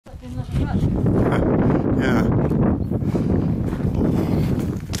Been nothing much. Yeah.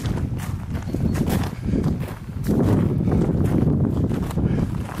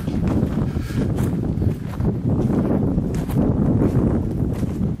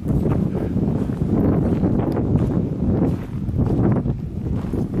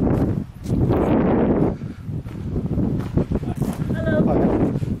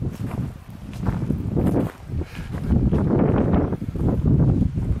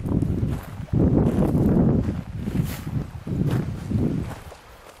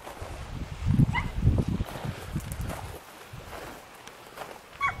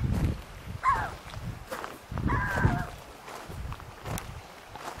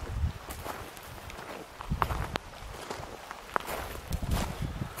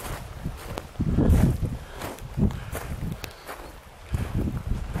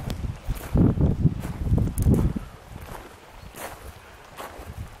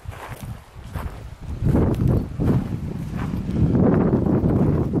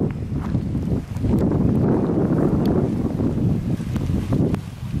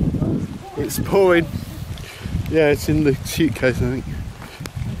 It's pouring. Yeah, it's in the suitcase, I think.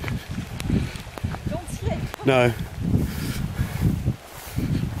 Don't slip. No.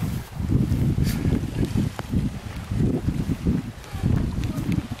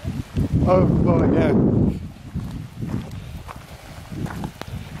 Oh, right, yeah.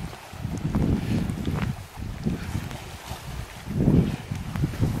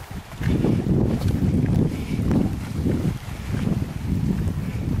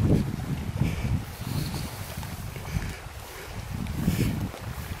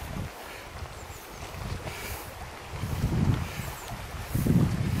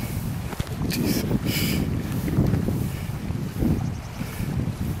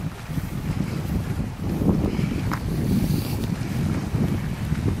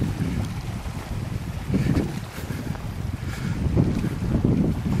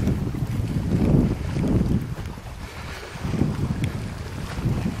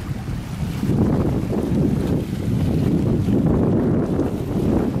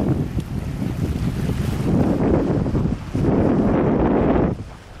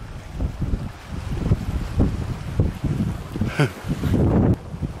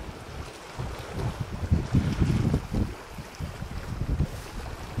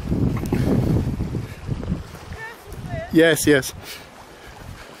 Yes, yes.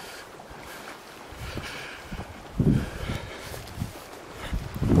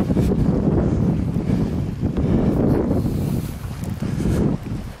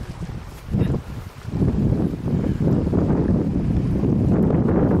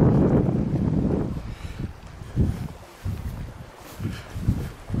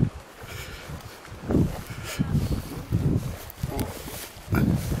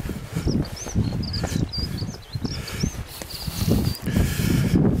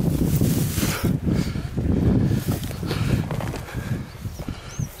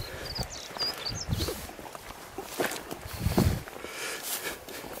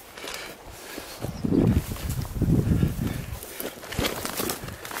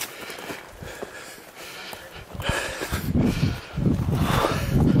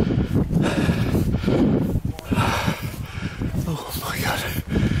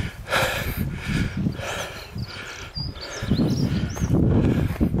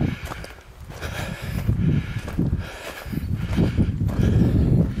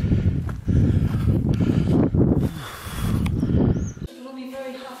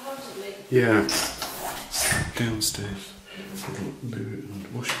 Yeah, downstairs, loo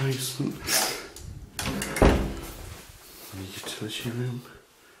and wash basin, the utility room,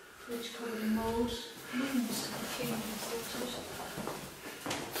 Fridge covered in mould,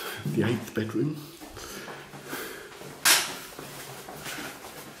 the 8th bedroom,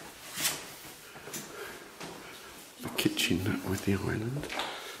 the kitchen with the island.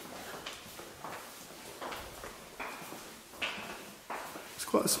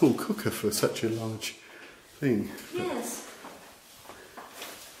 Quite a small cooker for such a large thing. Yes.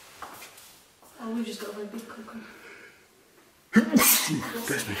 Oh, we've just got a very big cooker. Bless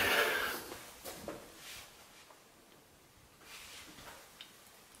me.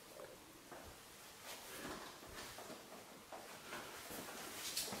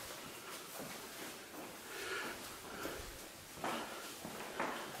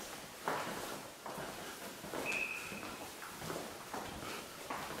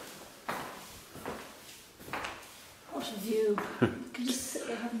 What a view. You can just sit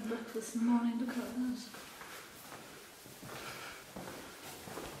there having breakfast in the morning, look at this.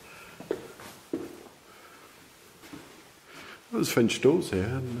 there's French doors here, I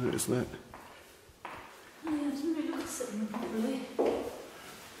hadn't noticed that. Yeah, I didn't really look at sitting room properly.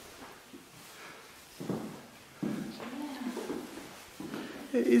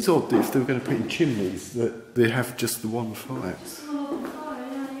 It is odd if they were going to put in chimneys that they have just the one fire. Just an open fire,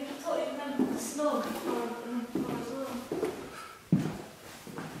 yeah. You'd have thought you'd meant with the snug or an open fire as well.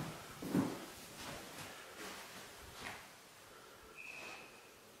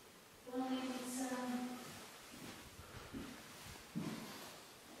 Well, it's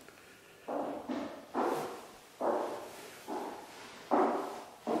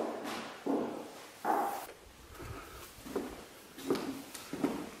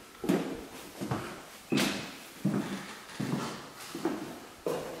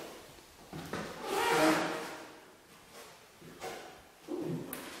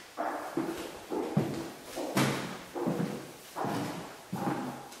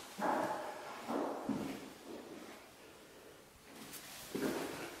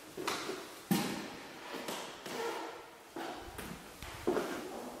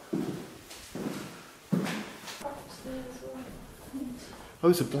Oh,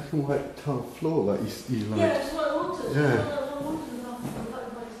 it's a black and white tile floor like you like. yeah, that's what I wanted. Yeah. That's what I wanted enough for the black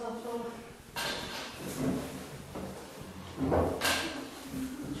and white stuff, so.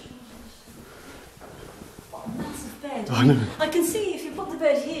 What a massive bed. I know. I can see if you put the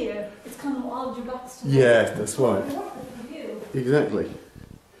bed here, it's kind of odd your back's to Yeah, that's right. It's perfect for you. Exactly. To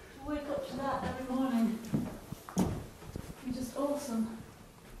wake up to that every morning. It's just awesome.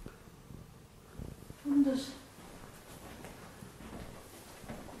 Wondered.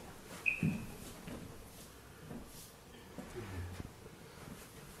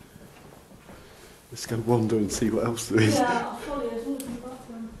 Let's go wander and see what else there is. Yeah, I'll follow you. There's always in the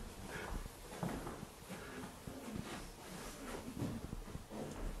bathroom.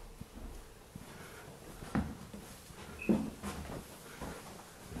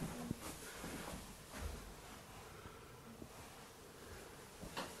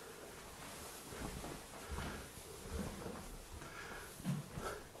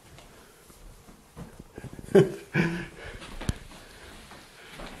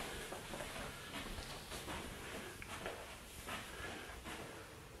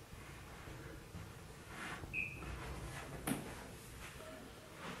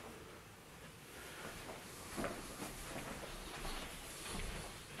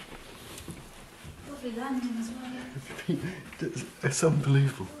 Lovely landing as well. It's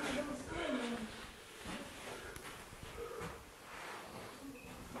unbelievable.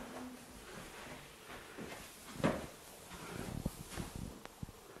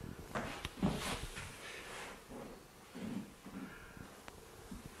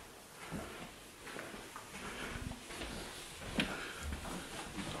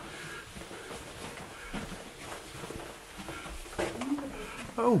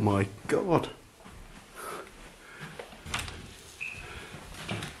 Oh my God.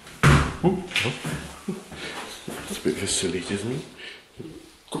 Oh, that's a bit of a silly, isn't it?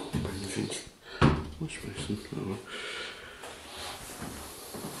 Wash basin. Oh, well.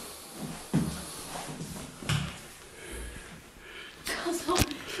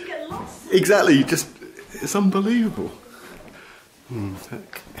 You get lost. Exactly, it's unbelievable. That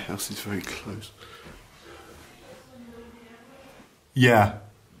house is very close. Yeah.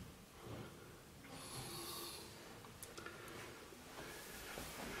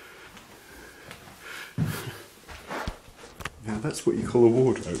 Now that's what you call a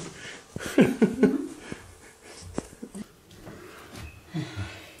wardrobe.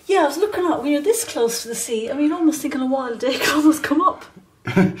 Yeah, I was looking up when you're this close to the sea. I mean, almost thinking a wild day could almost come up.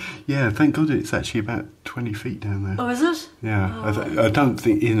 Yeah, thank God it's actually about 20 feet down there. Oh, is it? Yeah, Oh. I don't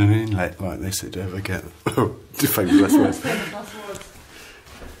think in an inlet like this it'd ever get famous last words. Famous last words.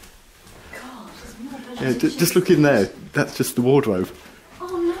 God, there's more bedrooms Yeah, than just look in there. That's just the wardrobe.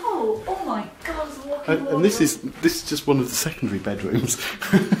 Oh no! Oh my God, there's a walk-in And wardrobe. this is just one of the secondary bedrooms.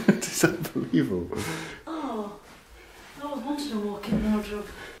 It's unbelievable. Oh, I always wanted a walk-in wardrobe.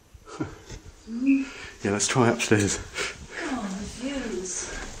 Yeah, let's try upstairs. Oh, the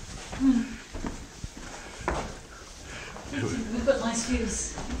views. We've got nice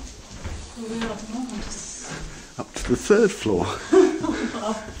views. Where we are at the moment. Up to the third floor.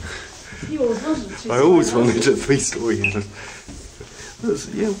 You always wanted a three-story I always house. wanted a three-story house.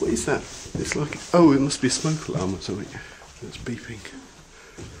 Yeah, what is that? It's like, oh, it must be a smoke alarm or something. It's beeping.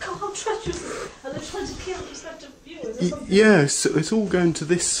 God, how treacherous. Are they trying to kill prospective viewers or something? Yeah, so it's all going to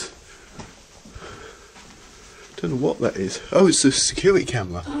this. Don't know what that is. Oh, it's a security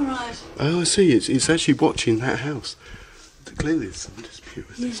camera. All right. Oh, I see. It's actually watching that house. Clearly, there's some dispute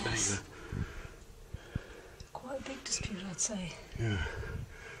with this Yes. neighbour. Quite a big dispute, I'd say. Yeah.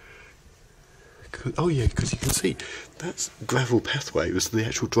 Oh yeah, because you can see that's gravel pathway was the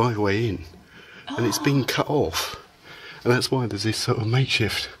actual driveway in, and it's been cut off, and that's why there's this sort of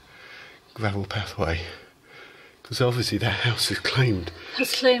makeshift gravel pathway. Because obviously that house has claimed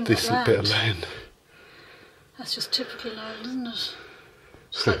this bit of land. That's just typical Ireland, isn't it?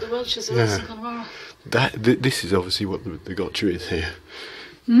 Just like the Welsh's in Connemara. This is obviously what the gotcha is here.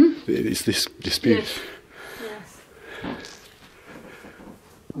 It's this dispute. Yes.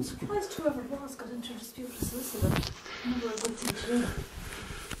 I'm surprised whoever it was got into a dispute with a solicitor. Never a good thing to do.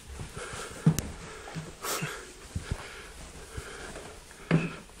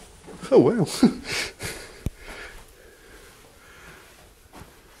 Oh wow.